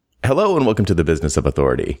Hello and welcome to the Business of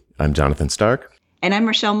Authority. I'm Jonathan Stark. And I'm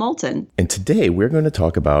Rochelle Moulton. And today we're going to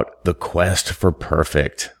talk about the quest for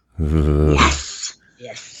perfect. Yes.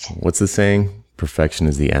 What's the saying? Perfection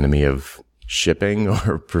is the enemy of shipping,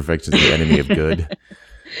 or perfection is the enemy of good?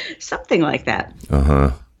 Something like that.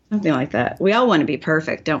 Uh-huh. Something like that. We all want to be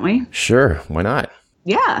perfect, don't we? Sure. Why not?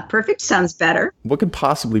 Yeah. Perfect sounds better. What could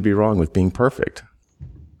possibly be wrong with being perfect?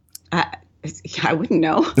 I wouldn't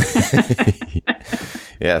know.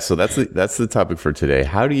 Yeah, so that's the topic for today.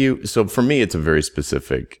 So for me, it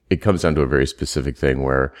comes down to a very specific thing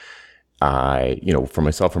where for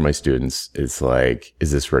myself or my students, it's like,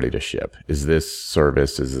 is this ready to ship? Is this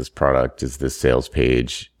service? Is this product? Is this sales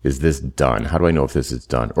page? Is this done? How do I know if this is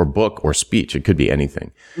done? Or book or speech? It could be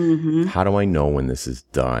anything. Mm-hmm. How do I know when this is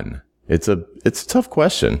done? It's a tough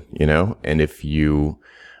question, and if you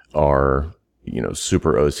are,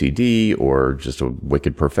 super OCD or just a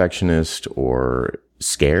wicked perfectionist or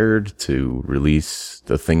scared to release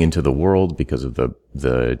the thing into the world because of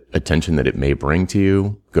the attention that it may bring to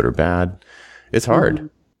you, good or bad, it's hard.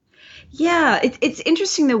 Yeah, it's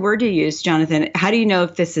interesting the word you use, Jonathan. How do you know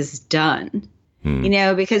if this is done?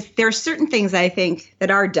 Because there are certain things I think that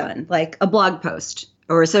are done, like a blog post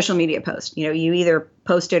or a social media post. You either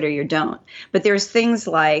post it or you don't. But there's things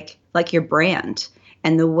like your brand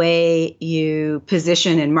and the way you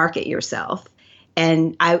position and market yourself.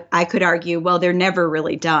 And I could argue, well, they're never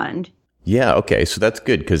really done. Yeah. Okay. So that's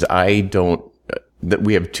good, because that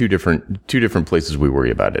we have two different places we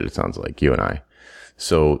worry about it. It sounds like you and I.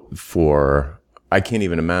 So I can't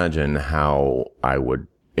even imagine how I would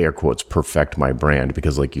air quotes perfect my brand,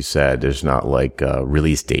 because like you said, there's not like a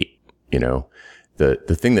release date. The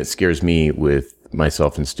thing that scares me with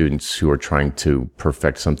myself and students who are trying to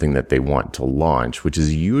perfect something that they want to launch, which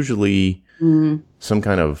is usually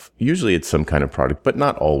usually it's some kind of product, but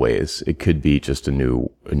not always. It could be just a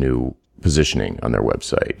new positioning on their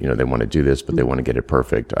website. They want to do this, but they want to get it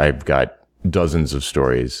perfect. I've got dozens of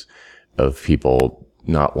stories of people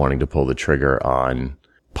not wanting to pull the trigger on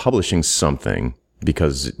publishing something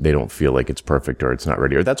because they don't feel like it's perfect or it's not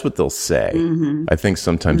ready, or that's what they'll say. Mm-hmm. I think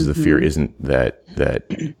sometimes the fear isn't that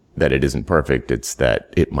it isn't perfect. It's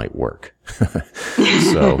that it might work.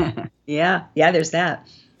 So yeah, there's that.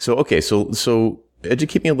 So, okay. So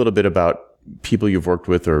educate me a little bit about people you've worked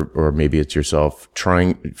with, or maybe it's yourself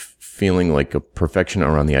feeling like a perfection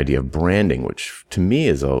around the idea of branding, which to me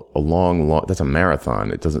is a long, that's a marathon.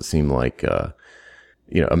 It doesn't seem like, a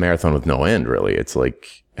marathon with no end, really. It's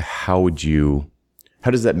like, how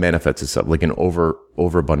does that manifest itself? Like an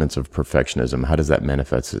overabundance of perfectionism. How does that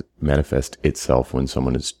manifest itself when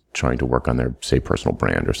someone is trying to work on their, say, personal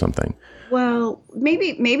brand or something? Well,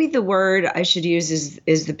 maybe the word I should use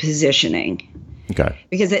is the positioning. Okay.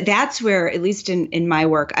 Because that's where, at least in my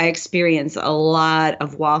work, I experience a lot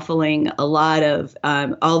of waffling, a lot of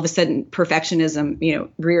all of a sudden perfectionism,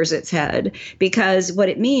 rears its head. Because what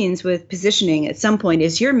it means with positioning at some point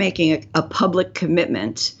is you're making a public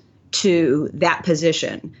commitment to that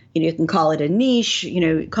position. You can call it a niche,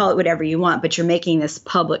 call it whatever you want, but you're making this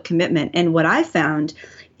public commitment. And what I found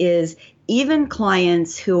is even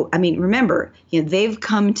clients who, remember, they've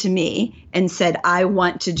come to me and said, I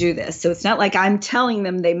want to do this. So it's not like I'm telling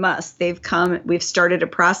them they must. They've come, we've started a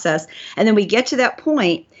process, and then we get to that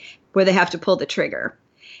point where they have to pull the trigger.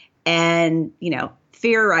 And,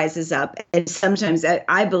 fear rises up. And sometimes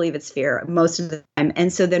I believe it's fear most of the time.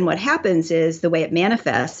 And so then what happens is the way it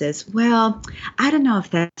manifests is, well, I don't know if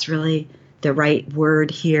that's really the right word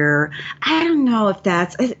here. I don't know if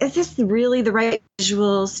is this really the right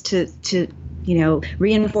visuals to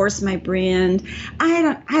reinforce my brand? I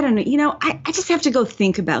don't know. I just have to go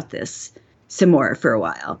think about this some more for a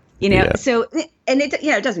while. Yeah. So, and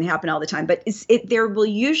it doesn't happen all the time, but there will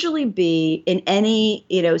usually be in any,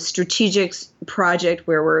 strategic project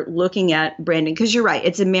where we're looking at branding, because you're right,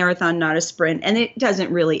 it's a marathon, not a sprint, and it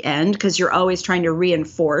doesn't really end because you're always trying to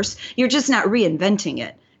reinforce. You're just not reinventing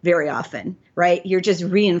it very often, right? You're just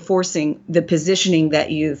reinforcing the positioning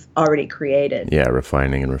that you've already created. Yeah.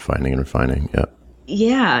 Refining and refining and refining. Yeah.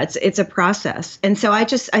 Yeah. It's a process. And so I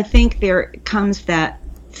think there comes that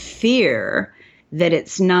fear that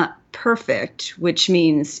it's not perfect, which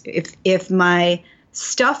means if my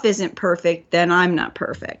stuff isn't perfect, then I'm not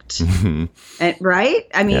perfect. And, right?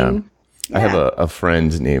 Yeah. I have a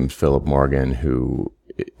friend named Philip Morgan who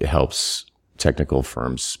helps technical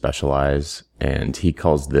firms specialize, and he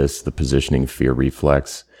calls this the positioning fear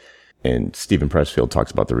reflex. And Stephen Pressfield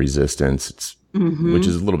talks about the resistance, which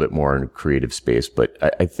is a little bit more in a creative space, but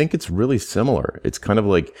I think it's really similar. It's kind of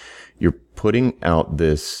like you're putting out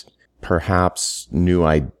this perhaps new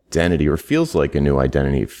identity, or feels like a new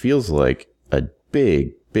identity. It feels like a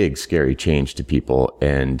big big, scary change to people.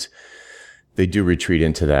 And they do retreat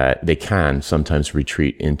into that. They can sometimes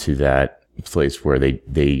retreat into that place where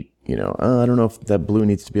they I don't know if that blue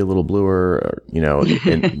needs to be a little bluer, or,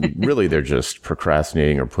 and really they're just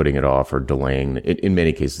procrastinating or putting it off or delaying. In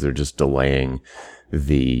many cases, they're just delaying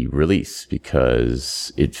the release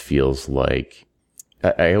because it feels like,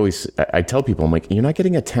 I tell people, I'm like, you're not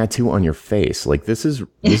getting a tattoo on your face. Like this is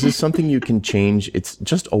something you can change. It's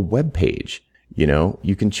just a web page.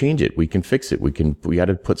 You can change it. We can fix it. We got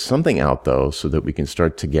to put something out though, so that we can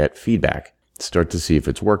start to get feedback, start to see if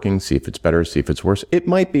it's working, see if it's better, see if it's worse. It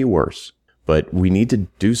might be worse, but we need to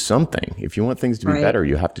do something. If you want things to be better,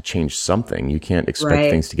 you have to change something. You can't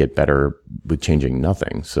expect things to get better with changing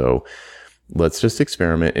nothing. So let's just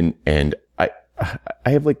experiment. And I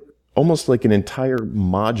have like almost like an entire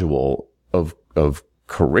module of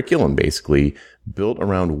curriculum basically built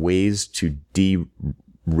around ways to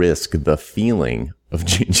de-risk the feeling of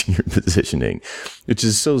changing your positioning, which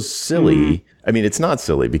is so silly. I mean, it's not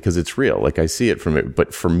silly because it's real. Like I see it from it,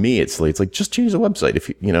 but for me, it's like, just change the website. If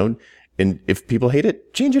and if people hate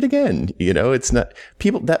it, change it again. It's not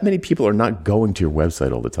that many people are not going to your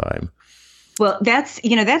website all the time. Well, that's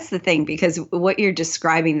the thing, because what you're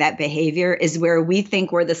describing, that behavior, is where we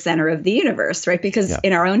think we're the center of the universe, right? Because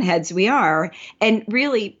in our own heads we are. And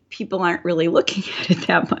really, people aren't really looking at it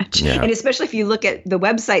that much. Yeah. And especially if you look at the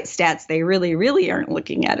website stats, they really, really aren't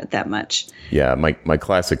looking at it that much. Yeah. My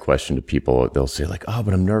classic question to people, they'll say like, oh,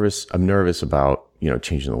 but I'm nervous about,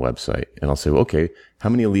 changing the website. And I'll say, well, okay, how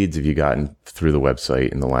many leads have you gotten through the website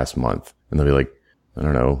in the last month? And they'll be like, I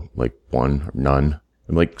don't know, like one or none.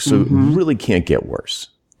 I'm like, so it really can't get worse.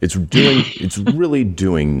 It's really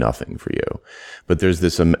doing nothing for you. But there's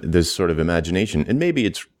this sort of imagination, and maybe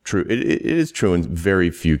it's true. It is true in very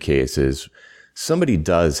few cases. Somebody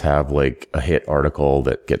does have like a hit article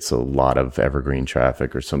that gets a lot of evergreen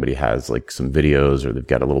traffic, or somebody has like some videos, or they've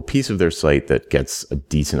got a little piece of their site that gets a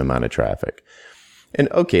decent amount of traffic.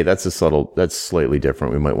 And okay, that's slightly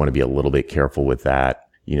different. We might want to be a little bit careful with that.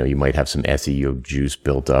 You might have some SEO juice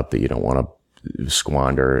built up that you don't want to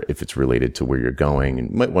squander if it's related to where you're going,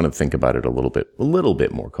 and you might want to think about it a little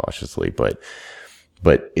bit more cautiously, but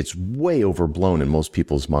it's way overblown in most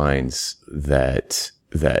people's minds that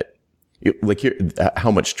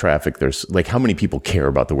how much traffic there's, like how many people care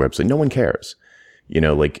about the website. No one cares.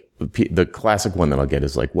 Like the classic one that I'll get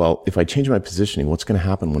is like, well, if I change my positioning, what's going to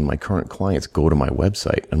happen when my current clients go to my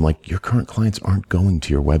website? I'm like, your current clients aren't going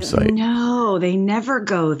to your website. No, they never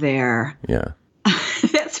go there. Yeah.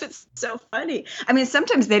 That's what's so funny. I mean,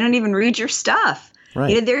 sometimes they don't even read your stuff.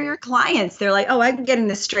 Right. They're your clients. They're like, oh, I'm getting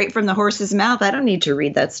this straight from the horse's mouth. I don't need to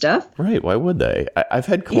read that stuff. Right. Why would they? I've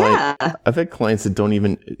had clients that don't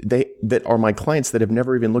even, that are my clients that have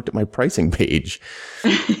never even looked at my pricing page.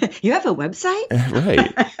 You have a website?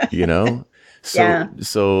 Right.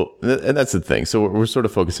 So, and that's the thing. So we're sort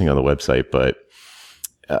of focusing on the website, but,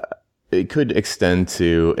 it could extend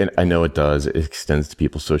to, and I know it does, it extends to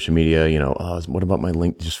people's social media, what about my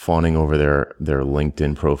link, just fawning over their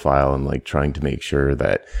LinkedIn profile and like trying to make sure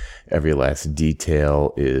that every last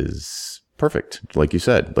detail is perfect. Like you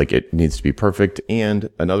said, like it needs to be perfect. And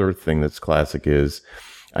another thing that's classic is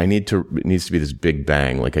it needs to be this big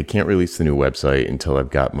bang. Like I can't release the new website until I've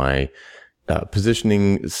got my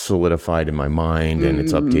positioning solidified in my mind, and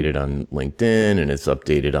it's updated on LinkedIn, and it's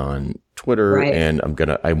updated on Twitter, and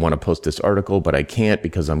I want to post this article, but I can't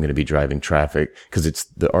because I'm going to be driving traffic, because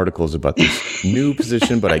the article is about this new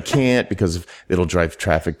position, but I can't because it'll drive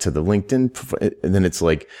traffic to the LinkedIn. And then it's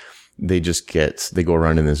like, they go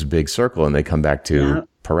around in this big circle, and they come back to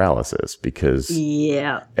paralysis because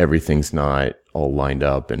everything's not all lined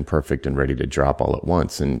up and perfect and ready to drop all at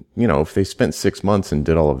once. And, if they spent 6 months and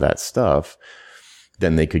did all of that stuff,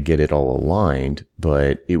 then they could get it all aligned,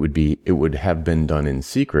 but it would have been done in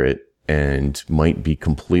secret and might be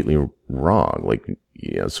completely wrong. Like,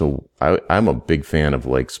 so I'm a big fan of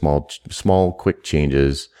like small, quick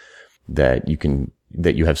changes that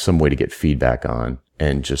you have some way to get feedback on,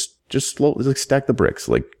 and just slowly, like, stack the bricks.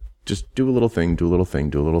 Like, just do a little thing, do a little thing,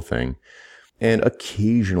 do a little thing. And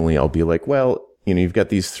occasionally I'll be like, well, you've got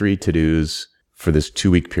these 3 to-dos for this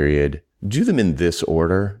 2-week period. Do them in this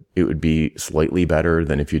order. It would be slightly better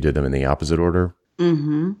than if you did them in the opposite order.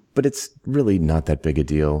 Mm-hmm. But it's really not that big a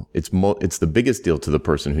deal. It's the biggest deal to the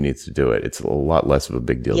person who needs to do it. It's a lot less of a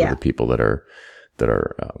big deal to the people that are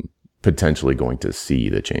potentially going to see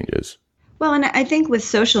the changes. Well, and I think with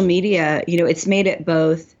social media, it's made it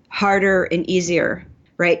both harder and easier,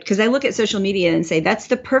 right? Because I look at social media and say that's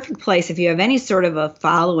the perfect place, if you have any sort of a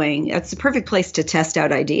following, that's the perfect place to test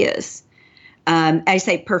out ideas. I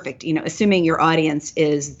say perfect, assuming your audience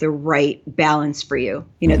is the right balance for you.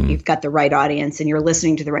 You've got the right audience and you're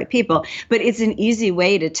listening to the right people. But it's an easy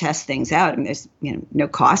way to test things out. And there's no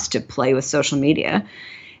cost to play with social media.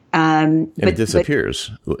 And it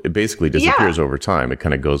disappears. It basically disappears over time. It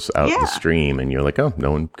kind of goes out the stream, and you're like, oh,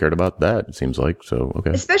 no one cared about that, it seems like. So, okay.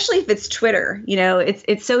 Especially if it's Twitter,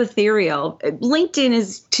 it's so ethereal.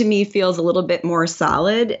 LinkedIn to me feels a little bit more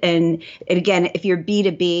solid. And again, if you're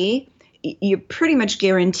B2B, you're pretty much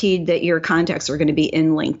guaranteed that your contacts are going to be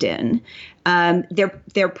in LinkedIn.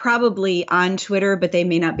 They're probably on Twitter, but they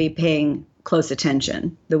may not be paying close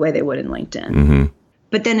attention the way they would in LinkedIn. Mm-hmm.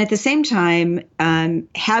 But then at the same time,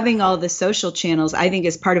 having all the social channels, I think,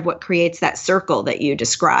 is part of what creates that circle that you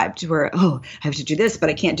described where, I have to do this, but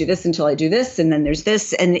I can't do this until I do this. And then there's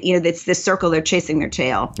this. And, it's this circle. They're chasing their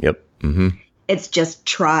tail. Yep. Mm-hmm. It's just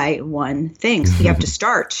try one thing. So you have to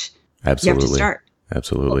start. Absolutely. You have to start.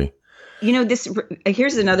 Absolutely.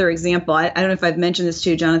 Here's another example. I don't know if I've mentioned this to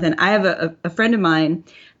you, Jonathan. I have a friend of mine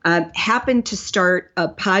happened to start a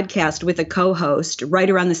podcast with a co-host right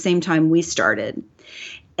around the same time we started.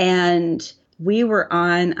 And we were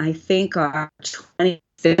on, I think, our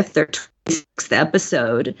 25th or 26th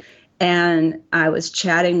episode. And I was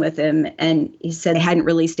chatting with him and he said, I hadn't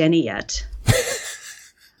released any yet.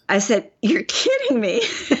 I said, you're kidding me.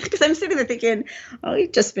 Because I'm sitting there thinking,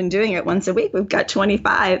 we've just been doing it once a week. We've got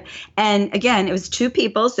 25. And again, it was two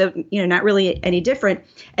people. So, not really any different.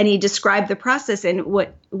 And he described the process. And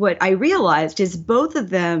what I realized is both of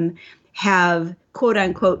them have quote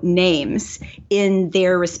unquote names in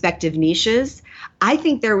their respective niches. I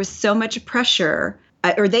think there was so much pressure,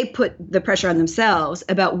 or they put the pressure on themselves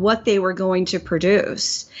about what they were going to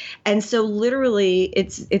produce. And so literally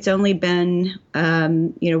it's only been,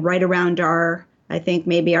 right around I think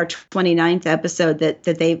maybe our 29th episode that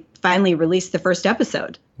they finally released the first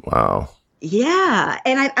episode. Wow. Yeah.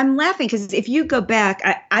 And I'm laughing because if you go back,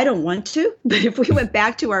 I don't want to, but if we went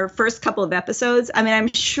back to our first couple of episodes, I'm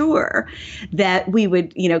sure that we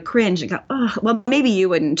would, cringe and go, oh, well, maybe you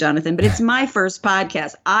wouldn't, Jonathan, but it's my first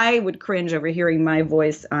podcast. I would cringe over hearing my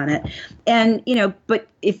voice on it. And, but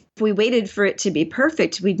if we waited for it to be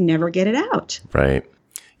perfect, we'd never get it out. Right.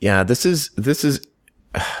 Yeah. This is,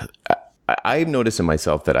 I've noticed in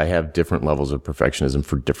myself that I have different levels of perfectionism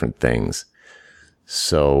for different things.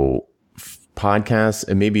 So, podcasts,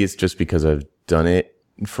 and maybe it's just because I've done it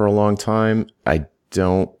for a long time, I'm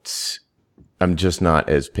just not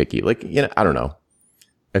as picky. Like, I don't know.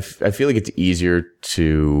 I feel like it's easier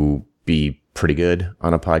to be pretty good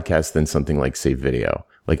on a podcast than something like, say, video.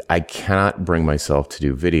 Like, I cannot bring myself to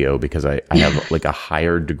do video because I have like a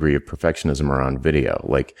higher degree of perfectionism around video.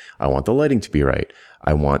 Like, I want the lighting to be right.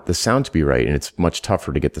 I want the sound to be right. And it's much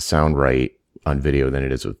tougher to get the sound right on video than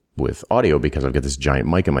it is with audio because I've got this giant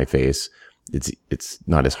mic in my face. It's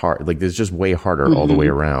not as hard. Like, it's just way harder all the way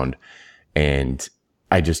around. And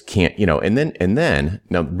I just can't, and then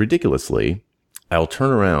now ridiculously, I'll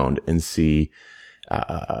turn around and see,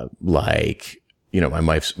 my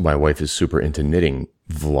wife is super into knitting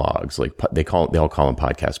vlogs. Like they all call them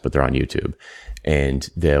podcasts, but they're on YouTube, and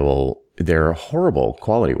they're horrible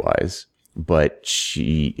quality wise, but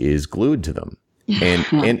she is glued to them.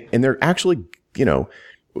 And they're actually,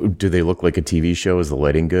 do they look like a TV show? Is the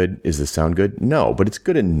lighting good? Is the sound good? No, but it's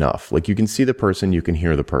good enough. Like, you can see the person, you can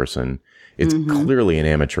hear the person. It's clearly an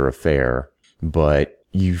amateur affair, but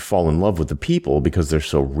you fall in love with the people because they're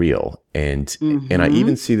so real. And I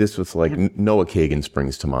even see this with like Noah Kagan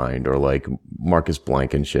springs to mind, or like Marcus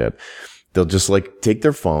Blankenship. They'll just like take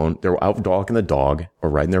their phone, they're out walking the dog or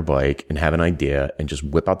riding their bike and have an idea and just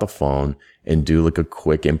whip out the phone and do like a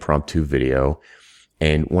quick impromptu video.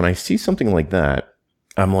 And when I see something like that,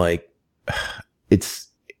 I'm like, it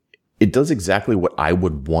does exactly what I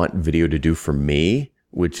would want video to do for me,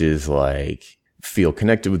 which is like feel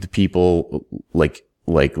connected with the people, like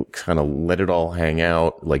kind of let it all hang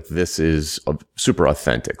out. Like, this is super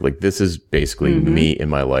authentic. Like, this is basically me in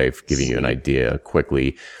my life, giving you an idea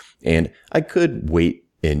quickly. And I could wait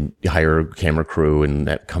and hire a camera crew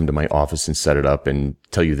and come to my office and set it up and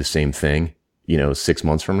tell you the same thing, 6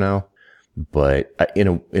 months from now. But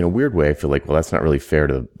in a weird way, I feel like, well, that's not really fair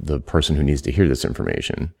to the person who needs to hear this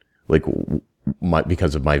information. Like,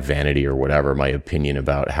 because of my vanity or whatever, my opinion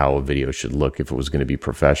about how a video should look, if it was going to be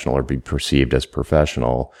professional or be perceived as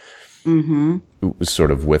professional, it was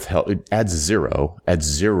sort of withheld. It adds zero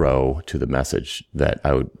to the message that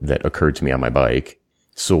occurred to me on my bike.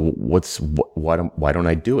 So why don't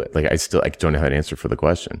I do it? Like, I don't know how to answer for the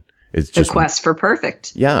question. It's just the quest for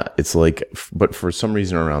perfect. Yeah. It's like, but for some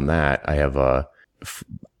reason around that, I have I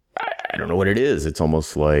don't know what it is. It's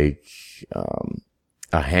almost like,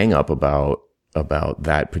 a hang up about about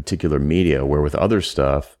that particular media, where with other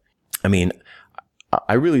stuff, I mean,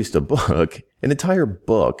 I released a book, an entire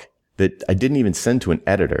book that I didn't even send to an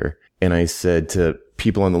editor. And I said to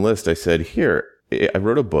people on the list, I said, here, I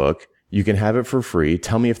wrote a book. You can have it for free.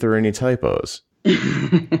 Tell me if there are any typos.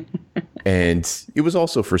 And it was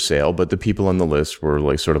also for sale, but the people on the list were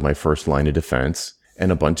like sort of my first line of defense.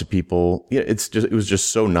 And a bunch of people, it was just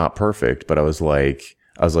so not perfect. But I was like,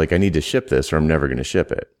 I need to ship this or I'm never going to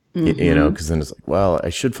ship it. You know, because then it's like, well, I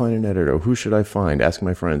should find an editor. Who should I find? Ask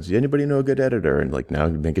my friends. Anybody know a good editor? And like, now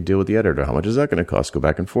make a deal with the editor. How much is that going to cost? Go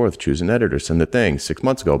back and forth. Choose an editor. Send the thing. 6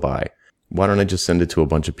 months go by. Why don't I just send it to a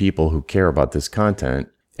bunch of people who care about this content,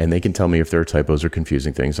 and they can tell me if there are typos or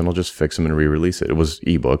confusing things, and I'll just fix them and re-release it. It was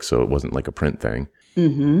ebook, so it wasn't like a print thing.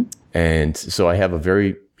 And so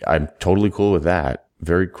I'm totally cool with that.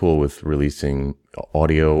 Very cool with releasing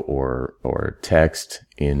audio or text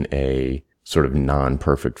in a sort of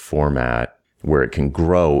non-perfect format where it can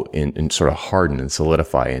grow and sort of harden and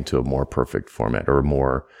solidify into a more perfect format, or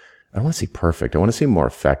more, I don't want to say perfect. I want to say more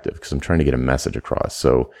effective, because I'm trying to get a message across.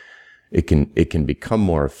 So it can become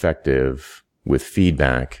more effective with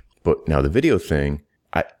feedback. But now the video thing,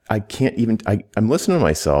 I can't even, I'm listening to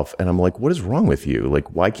myself and I'm like, what is wrong with you?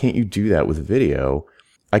 Like, why can't you do that with video?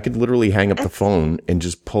 I could literally hang up the phone and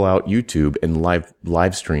just pull out YouTube and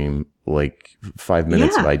live stream like 5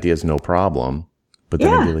 minutes of ideas, no problem. But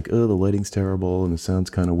then I'd be like, oh, the lighting's terrible and the sound's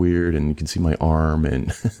kind of weird and you can see my arm.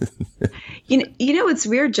 And you know what's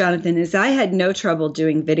weird, Jonathan, is I had no trouble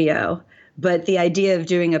doing video, but the idea of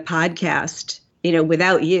doing a podcast, you know,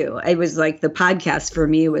 without you, it was like the podcast for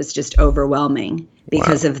me was just overwhelming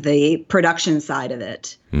because of the production side of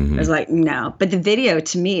it. I was like, no. But the video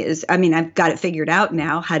to me is, I mean, I've got it figured out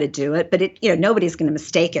now how to do it, but it, you know, nobody's going to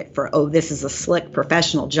mistake it for, oh, this is a slick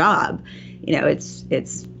professional job. You know,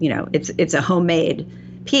 it's a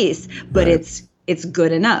homemade piece, but it's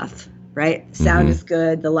good enough, right? Sound is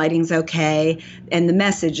good, the lighting's okay, and the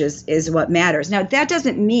message is what matters. Now, that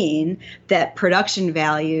doesn't mean that production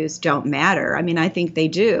values don't matter. I mean, I think they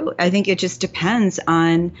do. I think it just depends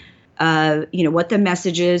on what the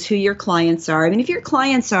message is, who your clients are. I mean, if your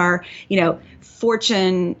clients are,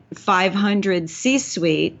 Fortune 500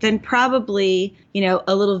 C-suite, then probably,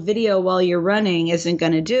 a little video while you're running isn't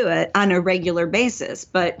going to do it on a regular basis.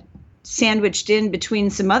 But sandwiched in between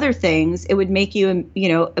some other things, it would make you,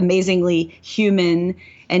 amazingly human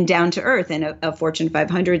and down to earth. And a Fortune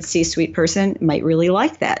 500 C-suite person might really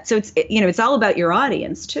like that. So it's all about your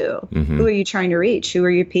audience too. Who are you trying to reach? Who are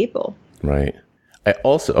your people? Right.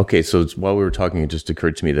 So while we were talking, it just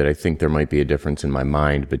occurred to me that I think there might be a difference in my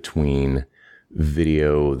mind between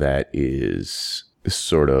video that is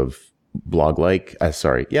sort of blog-like or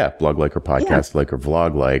podcast-like or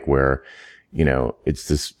vlog-like, where, it's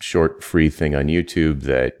this short free thing on YouTube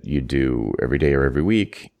that you do every day or every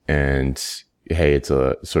week. And hey, it's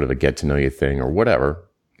a sort of a get to know you thing or whatever,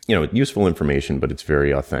 useful information, but it's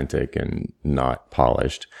very authentic and not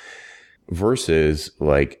polished, versus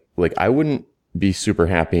like I wouldn't be super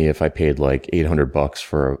happy if I paid like $800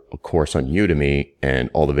 for a course on Udemy and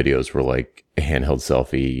all the videos were like handheld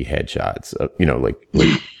selfie headshots, I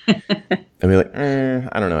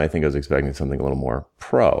don't know. I think I was expecting something a little more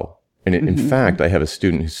pro. And in fact, I have a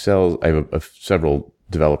student who I have several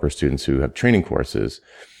developer students who have training courses.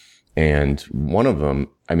 And one of them,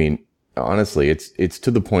 I mean, honestly, it's to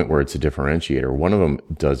the point where it's a differentiator. One of them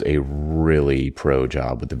does a really pro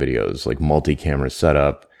job with the videos, like multi-camera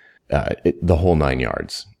setup, the whole 9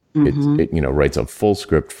 yards. It writes a full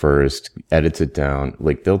script first, edits it down.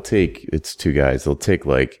 Like it's two guys. They'll take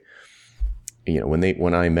like,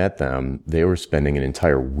 when I met them, they were spending an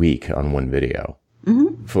entire week on one video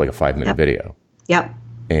for like a 5-minute video. Yep.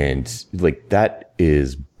 And like, that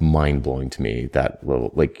is mind blowing to me. That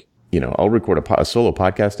level, like, I'll record a solo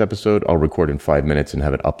podcast episode. I'll record in 5 minutes and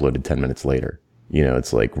have it uploaded 10 minutes later.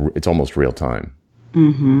 It's like, it's almost real time.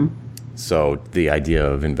 So the idea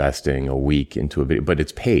of investing a week into a video, but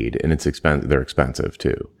it's paid and it's expensive. They're expensive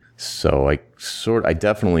too. So I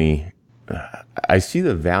definitely, I see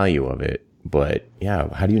the value of it, but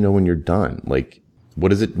yeah, how do you know when you're done? Like, what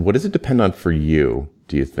does it depend on for you?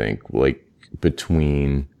 Do you think, like,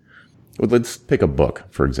 let's pick a book,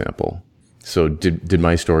 for example. So did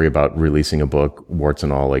my story about releasing a book, warts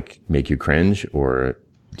and all, like make you cringe, or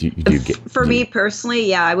For me personally,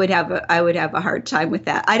 yeah, I would have a hard time with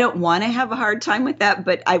that. I don't want to have a hard time with that,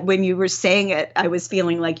 but when you were saying it, I was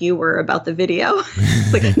feeling like you were about the video.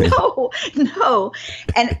 Like, no.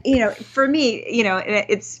 And for me,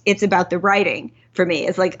 it's about the writing. for me.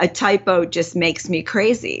 It's like a typo just makes me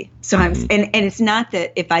crazy. So and it's not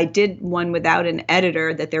that if I did one without an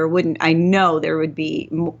editor that I know there would be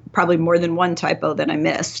probably more than one typo that I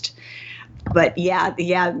missed. But yeah,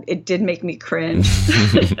 it did make me cringe.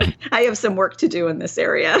 I have some work to do in this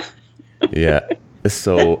area. Yeah.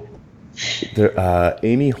 So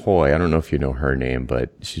Amy Hoy, I don't know if you know her name,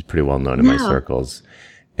 but she's pretty well known in my circles.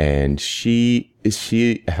 And she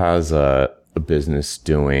has a business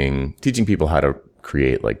teaching people how to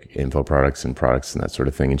create like info products and that sort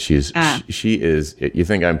of thing. And she is, you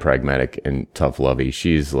think I'm pragmatic and tough lovey.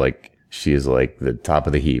 She is like the top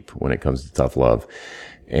of the heap when it comes to tough love.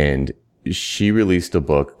 And she released a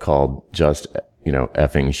book called Just,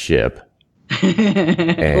 Effing Ship.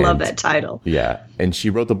 I love that title. Yeah. And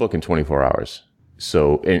she wrote the book in 24 hours.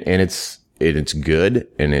 So, and it's good,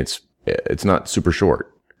 and it's not super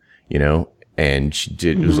short, and she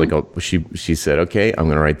did, it was like, she said, okay, I'm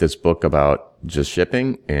going to write this book about just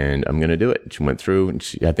shipping, and I'm going to do it. She went through,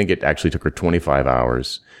 and I think it actually took her 25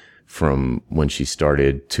 hours from when she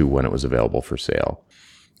started to when it was available for sale.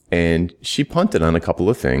 And she punted on a couple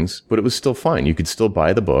of things, but it was still fine. You could still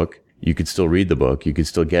buy the book. You could still read the book. You could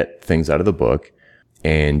still get things out of the book.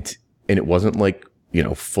 And it wasn't like,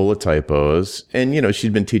 full of typos. And,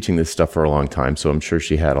 she'd been teaching this stuff for a long time. So I'm sure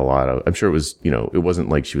she had I'm sure it was, it wasn't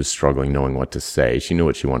like she was struggling knowing what to say. She knew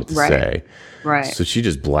what she wanted to say. Right. So she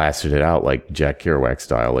just blasted it out like Jack Kerouac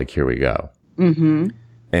style, like, here we go. Mm-hmm.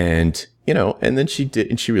 And, and then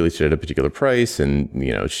she released it at a particular price. And,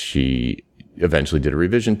 she eventually did a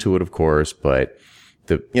revision to it, of course, but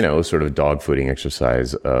the, sort of dog fooding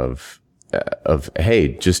exercise of, hey,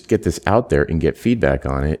 just get this out there and get feedback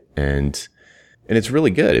on it. And it's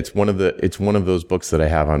really good. It's one of those books that I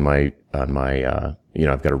have on my, I've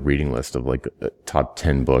got a reading list of like top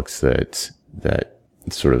 10 books that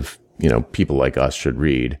sort of, people like us should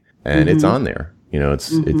read. And it's on there,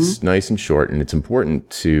 it's nice and short, and it's important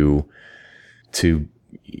to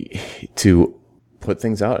put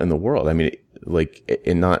things out in the world. I mean, like,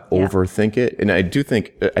 and not overthink it. And I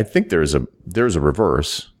think there's a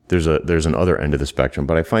reverse. There's an other end of the spectrum,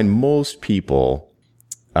 but I find most people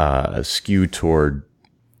skew toward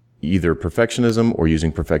either perfectionism or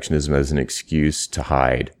using perfectionism as an excuse to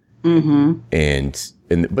hide.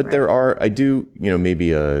 Mm-hmm. But there are,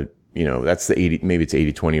 maybe that's the 80, maybe it's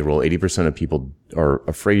 80-20 rule. 80% of people are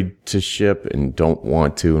afraid to ship and don't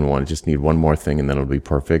want to, and want to just need one more thing and then it'll be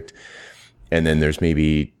perfect. And then there's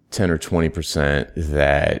maybe 10 or 20%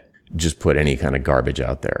 that just put any kind of garbage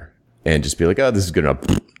out there and just be like, oh, this is good enough,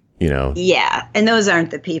 Yeah. And those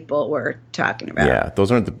aren't the people we're talking about. Yeah.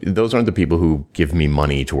 Those aren't the people who give me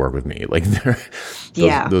money to work with me. Like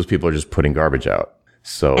those people are just putting garbage out.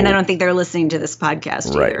 So, and I don't think they're listening to this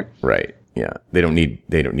podcast either. Right. Yeah. They don't need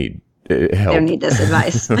help. They don't need this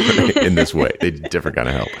advice in this way. They need different kind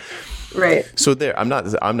of help. Right. So I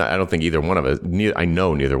don't think either one of us, I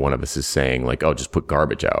know neither one of us is saying like, oh, just put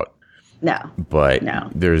garbage out. No. But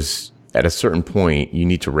there's, at a certain point, you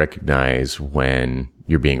need to recognize when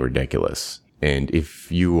you're being ridiculous. And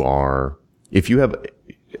if you have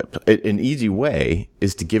an easy way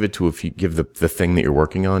is to give the thing that you're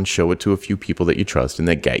working on, show it to a few people that you trust and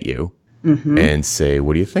that get you, and say,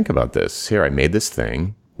 what do you think about this? Here, I made this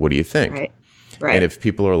thing. What do you think? Right. And if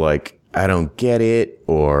people are like, I don't get it,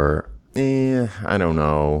 or, I don't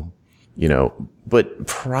know, but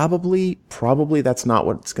probably that's not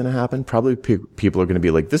what's going to happen. Probably people are going to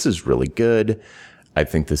be like, this is really good. I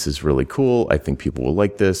think this is really cool. I think people will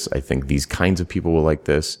like this. I think these kinds of people will like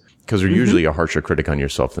this, because you're usually a harsher critic on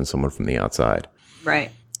yourself than someone from the outside.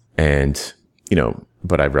 Right. And,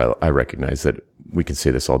 but I recognize that we can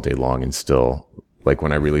say this all day long, and still, like,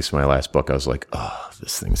 when I released my last book, I was like, oh,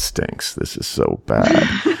 this thing stinks. This is so bad.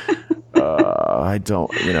 I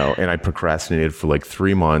don't, and I procrastinated for like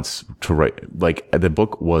 3 months to write, like, the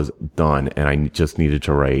book was done and I just needed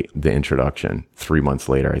to write the introduction. 3 months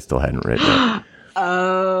later, I still hadn't written it.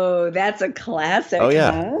 Oh, that's a classic. Oh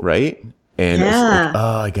yeah. Huh? Right. And it's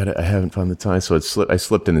like, I haven't found the time. So I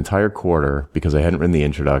slipped an entire quarter because I hadn't written the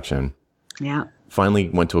introduction. Yeah. Finally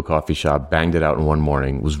went to a coffee shop, banged it out in one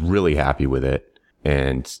morning, was really happy with it,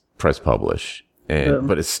 and press publish.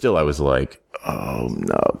 But it's still, I was like, oh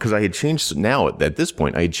no, because I had changed. Now at this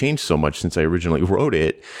point, I had changed so much since I originally wrote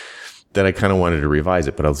it that I kind of wanted to revise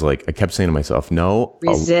it. But I was like, I kept saying to myself, no,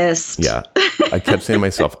 resist. I kept saying to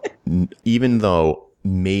myself, even though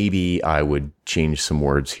maybe I would change some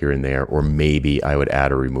words here and there, or maybe I would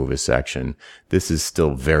add or remove a section, this is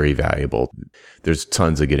still very valuable. There's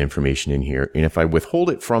tons of good information in here, and if I withhold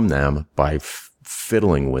it from them by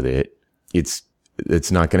fiddling with it, it's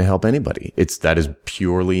not going to help anybody. That is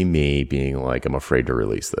purely me being like, I'm afraid to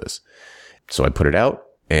release this. So I put it out,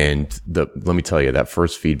 and let me tell you, that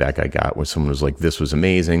first feedback I got was someone was like, "This was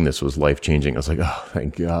amazing. This was life-changing." I was like, "Oh,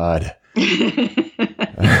 thank God."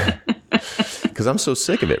 Because I'm so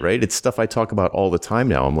sick of it, right? It's stuff I talk about all the time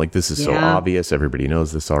now. I'm like, this is so obvious. Everybody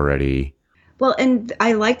knows this already. Well, and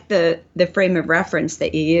I like the frame of reference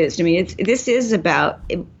that you used. I mean, this is about,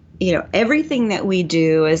 everything that we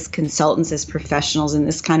do as consultants, as professionals in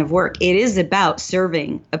this kind of work, it is about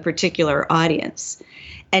serving a particular audience.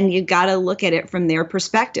 And you got to look at it from their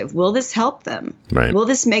perspective. Will this help them? Right. Will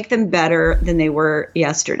this make them better than they were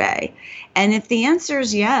yesterday? And if the answer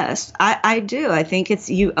is yes, I do. I think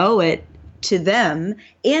you owe it to them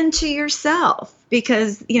and to yourself,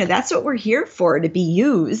 because, that's what we're here for, to be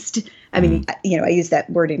used. I mean, I use that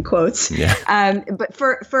word in quotes, but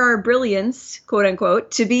for our brilliance, quote unquote,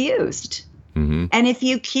 to be used. Mm-hmm. And if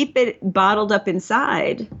you keep it bottled up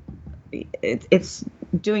inside, it's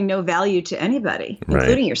doing no value to anybody,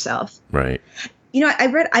 including yourself. Right.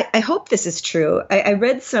 I hope this is true. I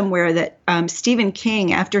read somewhere that Stephen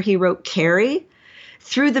King, after he wrote Carrie,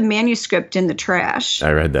 threw the manuscript in the trash.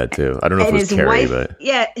 I read that too. I don't know if it was Carrie, but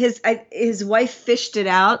yeah, his wife fished it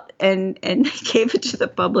out and gave it to the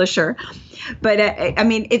publisher. But I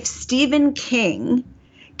mean, if Stephen King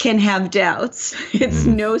can have doubts, it's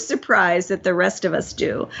no surprise that the rest of us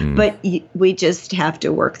do. But we just have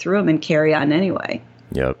to work through them and carry on anyway.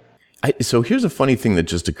 Yep. So here's a funny thing that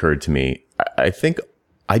just occurred to me.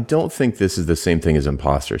 I don't think this is the same thing as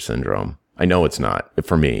imposter syndrome. I know it's not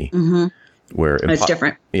for me. Mm-hmm. Where it's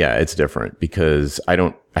different. Yeah, it's different because I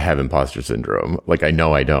have imposter syndrome. Like, I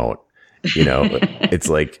know I don't, it's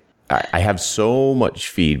like I have so much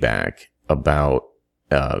feedback about,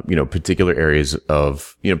 particular areas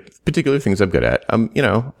of, particular things I'm good at. I'm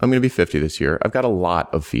going to be 50 this year. I've got a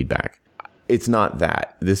lot of feedback. It's not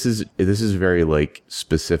that. This is very like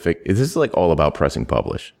specific. This is like all about pressing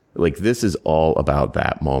publish. Like, this is all about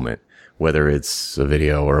that moment. Whether it's a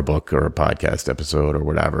video or a book or a podcast episode or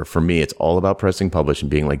whatever. For me, it's all about pressing publish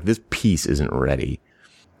and being like, this piece isn't ready.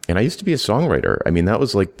 And I used to be a songwriter. I mean,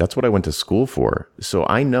 that's what I went to school for. So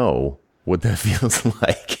I know what that feels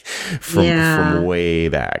like from way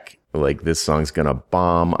back. Like, this song's gonna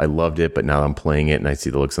bomb. I loved it, but now I'm playing it and I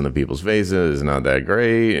see the looks on the people's faces. It's not that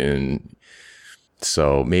great. And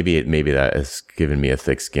so maybe that has given me a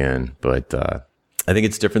thick skin, but, I think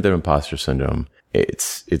it's different than imposter syndrome.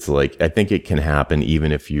 It's like, I think it can happen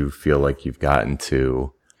even if you feel like you've gotten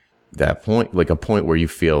to that point, like a point where you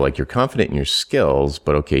feel like you're confident in your skills,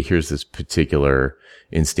 but okay, here's this particular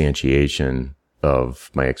instantiation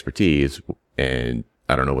of my expertise, and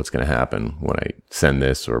I don't know what's going to happen when I send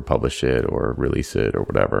this or publish it or release it or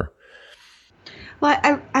whatever. Well,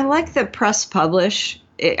 I like the press publish.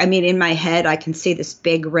 I mean, in my head, I can see this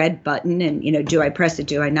big red button and, do I press it?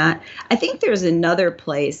 Do I not? I think there's another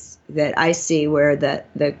place that I see where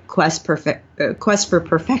the quest for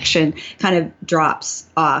perfection kind of drops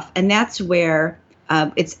off. And that's where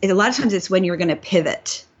it's a lot of times it's when you're going to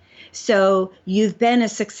pivot. So you've been a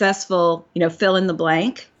successful, fill in the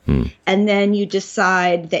blank. And then you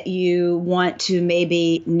decide that you want to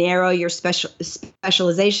maybe narrow your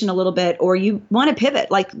specialization a little bit, or you want to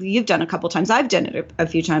pivot like you've done a couple times. I've done it a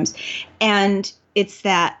few times. And it's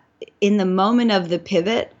that in the moment of the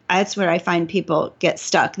pivot, that's where I find people get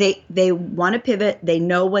stuck. They want to pivot. They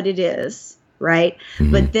know what it is, right?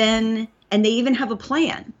 Mm-hmm. But then, and they even have a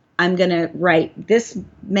plan. I'm going to write this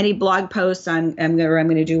many blog posts. I'm going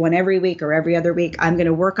to do one every week or every other week. I'm going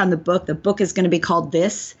to work on the book. The book is going to be called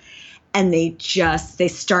this. And they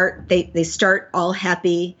start all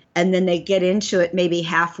happy, and then they get into it maybe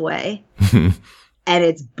halfway, and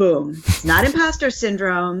it's boom. It's not imposter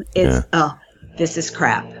syndrome. It's, this is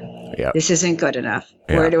crap. Yep. This isn't good enough.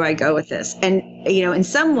 Yep. Where do I go with this? And, in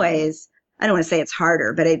some ways, I don't want to say it's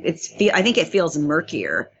harder, but I think it feels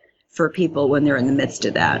murkier for people when they're in the midst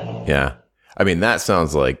of that. Yeah. I mean, that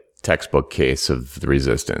sounds like textbook case of the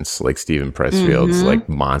resistance, like Stephen Pressfield's like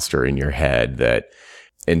monster in your head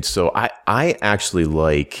and so I actually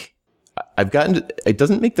it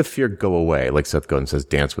doesn't make the fear go away. Like Seth Godin says,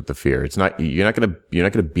 dance with the fear. You're not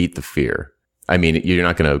going to beat the fear. I mean, you're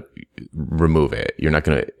not going to remove it. You're not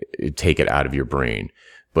going to take it out of your brain,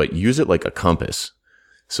 but use it like a compass.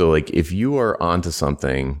 So like if you are onto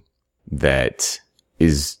something that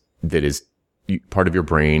is part of your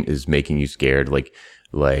brain is making you scared, like,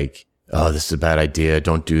 oh, this is a bad idea.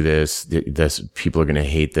 Don't do this. People are going to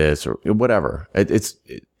hate this or whatever.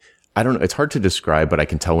 I don't know. It's hard to describe, but I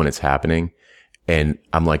can tell when it's happening. And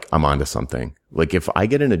I'm like, I'm onto something. Like if I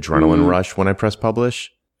get an adrenaline rush when I press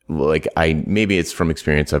publish, like maybe it's from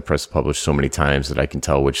experience. I've pressed publish so many times that I can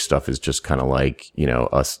tell which stuff is just kind of like,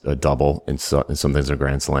 a double and some things are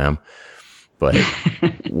grand slam. But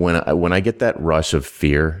when I get that rush of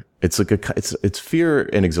fear, it's like it's fear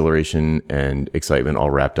and exhilaration and excitement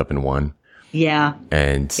all wrapped up in one. Yeah.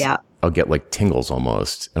 And I'll get like tingles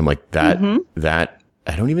almost. I'm like that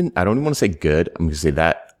I don't even want to say good. I'm going to say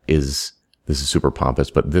this is super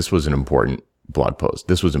pompous, but this was an important blog post.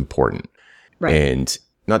 This was important. Right. And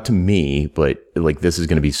not to me, but like, this is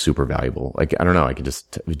going to be super valuable. Like, I don't know. I can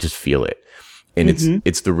just feel it. And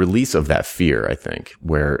it's the release of that fear, I think,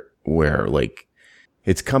 where like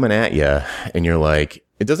it's coming at you and you're like,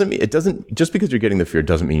 it doesn't, just because you're getting the fear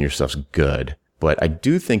doesn't mean your stuff's good. But I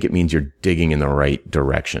do think it means you're digging in the right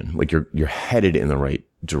direction. Like you're headed in the right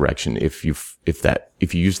direction. If you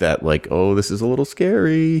use that, like, oh, this is a little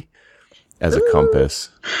scary as a compass.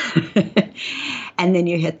 And then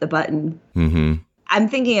you hit the button. Mm-hmm. I'm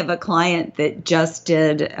thinking of a client that just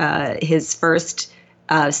did his first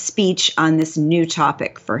speech on this new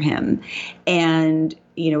topic for him. And,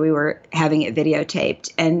 we were having it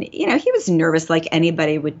videotaped and, he was nervous like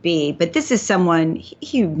anybody would be. But this is someone,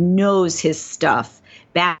 he knows his stuff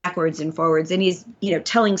backwards and forwards. And he's,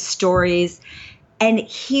 telling stories. And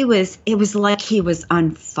it was like he was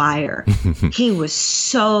on fire. He was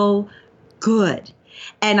so good.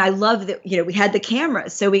 And I love that, we had the camera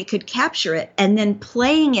so we could capture it and then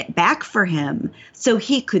playing it back for him so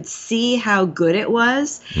he could see how good it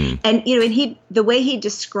was. And, and the way he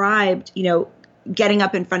described, getting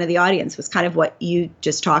up in front of the audience was kind of what you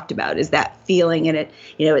just talked about, is that feeling, and it,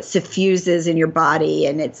 it suffuses in your body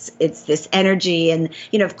and it's this energy. And,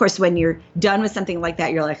 of course, when you're done with something like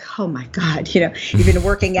that, you're like, oh my God, you've been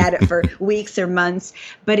working at it for weeks or months,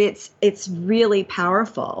 but it's really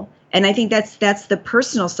powerful. And I think that's the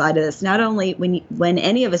personal side of this. Not only when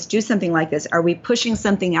any of us do something like this, are we pushing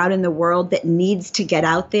something out in the world that needs to get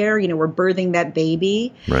out there? We're birthing that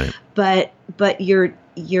baby, right? But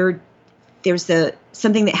there's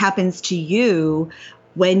something that happens to you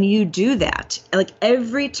when you do that. Like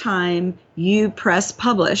every time you press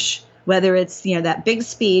publish, whether it's, that big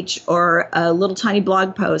speech or a little tiny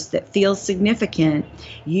blog post that feels significant,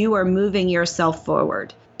 you are moving yourself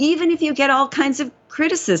forward. Even if you get all kinds of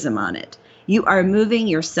criticism on it, you are moving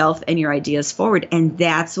yourself and your ideas forward. And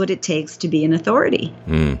that's what it takes to be an authority.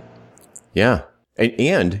 Yeah.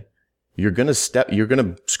 And you're going to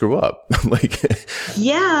screw up.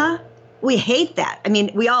 Yeah. We hate that. I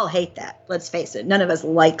mean, we all hate that. Let's face it. None of us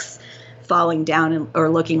likes falling down or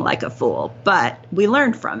looking like a fool, but we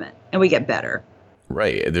learn from it and we get better.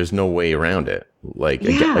 Right. There's no way around it. Like,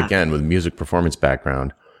 again, with music performance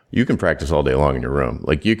background, you can practice all day long in your room.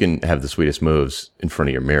 Like, you can have the sweetest moves in front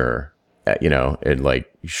of your mirror, and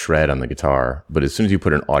like shred on the guitar. But as soon as you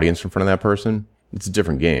put an audience in front of that person, it's a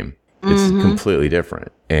different game. It's completely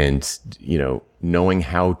different. And, knowing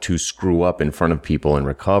how to screw up in front of people and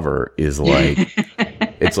recover is like,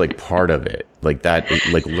 it's like part of it. Like that,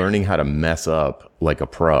 like learning how to mess up like a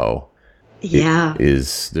pro. Yeah.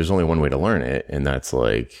 There's only one way to learn it. And that's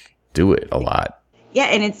like, do it a lot. Yeah.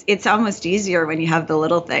 And it's almost easier when you have the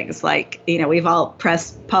little things like, we've all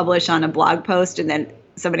pressed publish on a blog post and then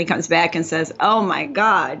somebody comes back and says, oh my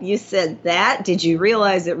God, you said that? Did you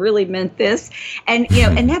realize it really meant this? And,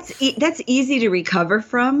 and that's easy to recover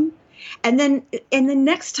from. And then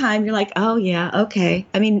next time you're like, oh yeah, okay.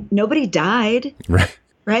 I mean, nobody died.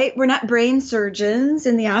 Right? We're not brain surgeons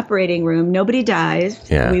in the operating room. Nobody dies.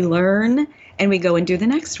 Yeah. We learn and we go and do the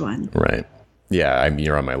next one. Right. Yeah. I mean,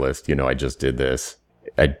 you're on my list. I just did this.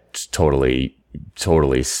 I totally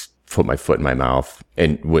put my foot in my mouth,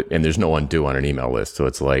 and there's no undo on an email list. So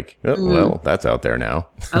it's like, oh, well, that's out there now.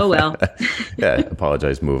 Oh, well. Yeah.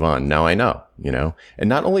 Apologize, move on. Now I know, and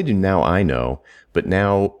not only do now I know, but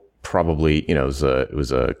now probably, it was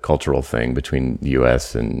a cultural thing between the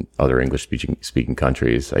US and other English speaking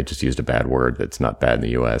countries. I just used a bad word that's not bad in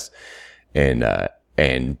the US, and a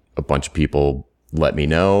bunch of people let me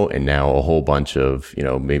know. And now a whole bunch of,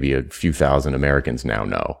 maybe a few thousand Americans now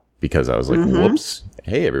know, because I was like, whoops.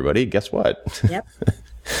 Hey, everybody, guess what? Yep.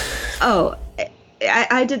 Oh,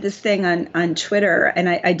 I did this thing on Twitter, and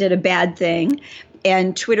I did a bad thing,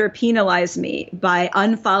 and Twitter penalized me by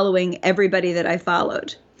unfollowing everybody that I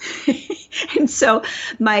followed. And so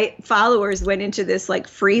my followers went into this like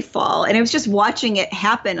free fall, and I was just watching it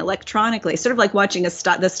happen electronically, sort of like watching the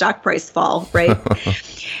stock price fall, right?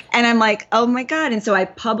 And I'm like, oh my God. And so I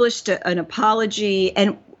published an apology,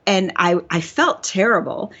 and I felt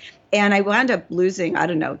terrible. And I wound up losing, I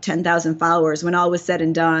don't know, 10,000 followers when all was said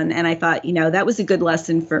and done. And I thought, that was a good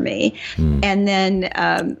lesson for me. And then,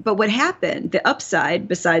 but what happened, the upside,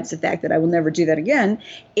 besides the fact that I will never do that again,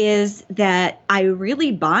 is that I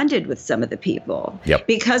really bonded with some of the people. Yep.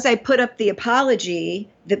 Because I put up the apology,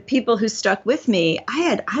 the people who stuck with me, I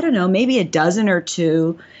had, I don't know, maybe a dozen or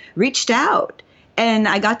two reached out. And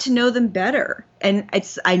I got to know them better. And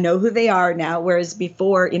I know who they are now, whereas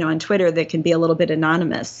before, on Twitter, they can be a little bit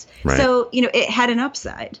anonymous. Right. So, it had an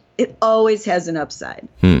upside. It always has an upside.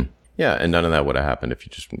 Yeah. And none of that would have happened if you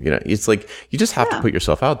just, it's like, you just have to put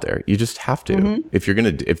yourself out there. You just have to. If you're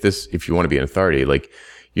going to, if you want to be an authority, like,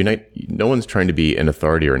 no one's trying to be an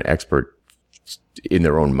authority or an expert in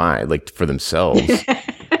their own mind, like for themselves.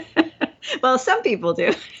 Well, some people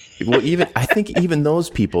do. Well, I think even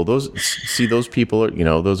those people, those are,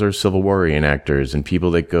 those are Civil War reenactors and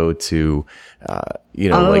people that go to, like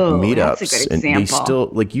meetups, that's a good and they still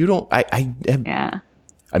like, you don't, Yeah.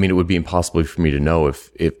 I mean, it would be impossible for me to know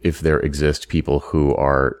if there exist people who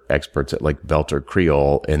are experts at like Belt or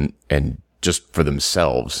Creole and just for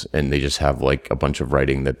themselves, and they just have like a bunch of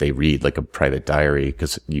writing that they read like a private diary,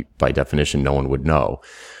 because by definition, no one would know.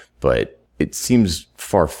 But it seems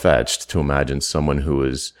far-fetched to imagine someone who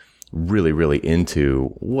is really, really into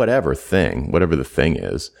whatever the thing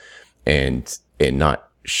is, and not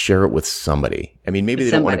share it with somebody. I mean, maybe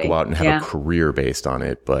they don't want to go out and have a career based on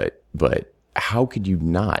it, but how could you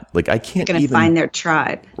not? Like, I can't even find their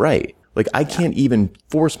tribe. Right. Like, I can't even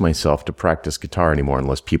force myself to practice guitar anymore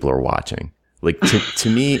unless people are watching. Like, to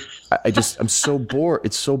me, I'm so bored.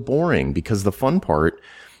 It's so boring, because the fun part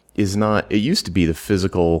is not, it used to be the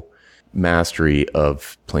physical mastery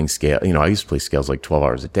of playing scale. I used to play scales like 12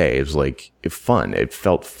 hours a day. It was like fun. It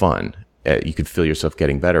felt fun. You could feel yourself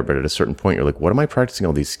getting better, but at a certain point, you're like, what am I practicing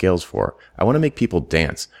all these scales for? I want to make people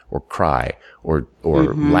dance or cry or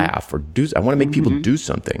laugh or do. I want to make people do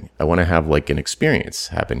something. I want to have like an experience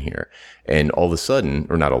happen here. And all of a sudden,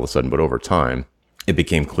 or not all of a sudden, but over time, it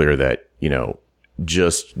became clear that,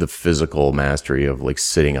 just the physical mastery of like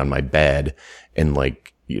sitting on my bed and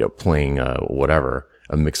like, playing whatever,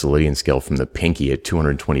 a Mixolydian scale from the pinky at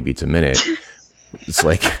 220 beats a minute. It's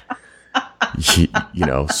like,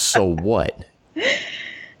 so what?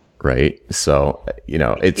 Right. So,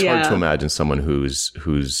 it's hard to imagine someone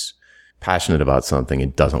who's passionate about something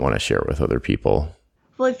and doesn't want to share it with other people.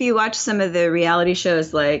 Well, if you watch some of the reality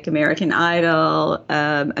shows like American Idol,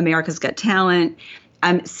 America's Got Talent,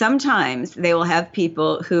 sometimes they will have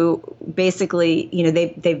people who basically,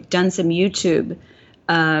 they've done some YouTube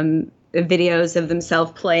videos of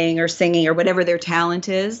themselves playing or singing or whatever their talent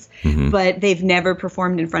is, but they've never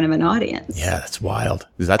performed in front of an audience. Yeah, that's wild.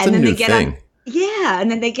 That's a new thing.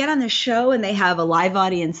 And then they get on the show and they have a live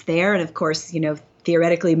audience there. And of course,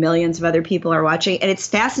 theoretically millions of other people are watching. And it's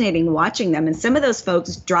fascinating watching them. And some of those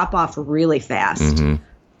folks drop off really fast.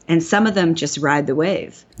 And some of them just ride the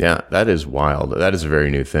wave. Yeah, that is wild. That is a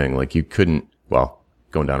very new thing. Like you couldn't,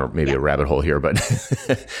 going down maybe a rabbit hole here, but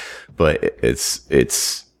but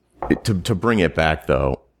to bring it back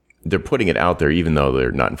though, they're putting it out there even though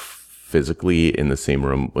they're not physically in the same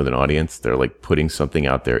room with an audience. They're like putting something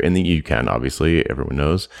out there, and you can, obviously, everyone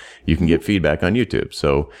knows you can get feedback on YouTube.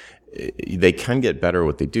 So they can get better at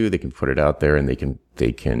what they do. They can put it out there and they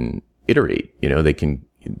can iterate,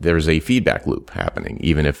 there's a feedback loop happening,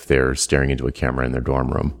 even if they're staring into a camera in their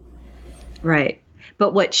dorm room. Right.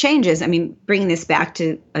 But what changes, bringing this back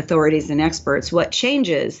to authorities and experts, what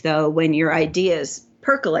changes, though, when your ideas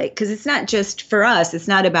percolate, because it's not just for us, it's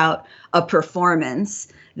not about a performance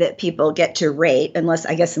that people get to rate, unless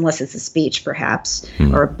it's a speech, perhaps,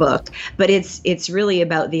 or a book. But it's really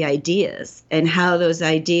about the ideas and how those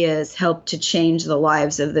ideas help to change the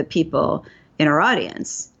lives of the people in our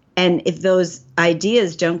audience. And if those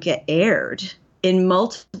ideas don't get aired in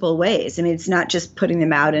multiple ways, it's not just putting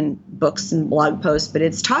them out in books and blog posts, but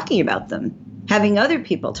it's talking about them, having other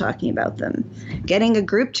people talking about them, getting a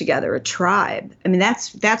group together, a tribe.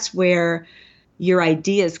 That's where your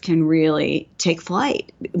ideas can really take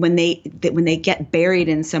flight, when they get buried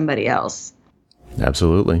in somebody else.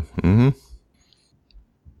 Absolutely.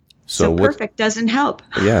 So perfect doesn't help.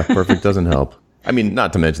 Yeah, perfect doesn't help.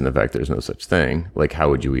 Not to mention the fact there's no such thing. Like, how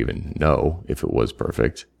would you even know if it was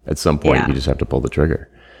perfect? At some point, you just have to pull the trigger.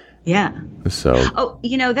 Yeah. So. Oh,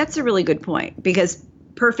 that's a really good point, because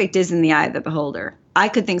perfect is in the eye of the beholder. I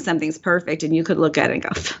could think something's perfect and you could look at it and go,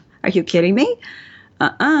 are you kidding me?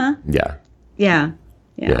 Yeah. Yeah.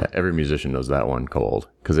 Yeah. Every musician knows that one cold,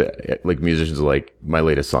 because like musicians are like, my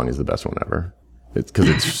latest song is the best one ever. It's because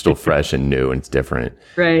it's still fresh and new and it's different.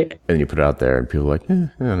 Right. And you put it out there and people are like, no,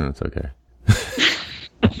 it's okay.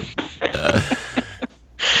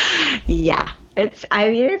 Yeah. It's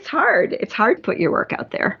hard. It's hard to put your work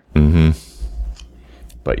out there. Mm-hmm.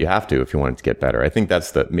 But you have to if you want it to get better. I think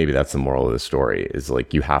maybe that's the moral of the story, is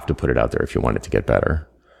like you have to put it out there if you want it to get better.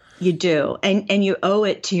 You do. And you owe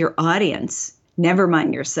it to your audience. Never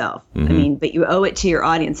mind yourself. Mm-hmm. But you owe it to your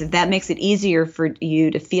audience. If that makes it easier for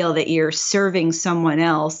you to feel that you're serving someone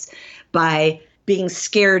else by being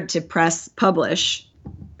scared to press publish,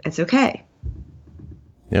 it's okay.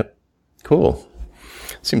 Yep. Cool.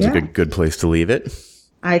 Seems like a good place to leave it.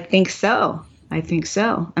 I think so.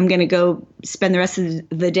 I'm going to go spend the rest of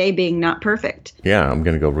the day being not perfect. Yeah, I'm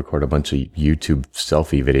going to go record a bunch of YouTube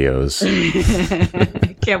selfie videos.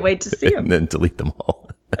 Can't wait to see them. And then delete them all.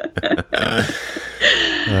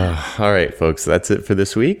 All right, folks, that's it for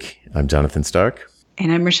this week. I'm Jonathan Stark.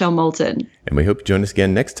 And I'm Rochelle Moulton. And we hope you join us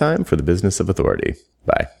again next time for The Business of Authority.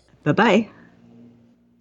 Bye. Bye-bye.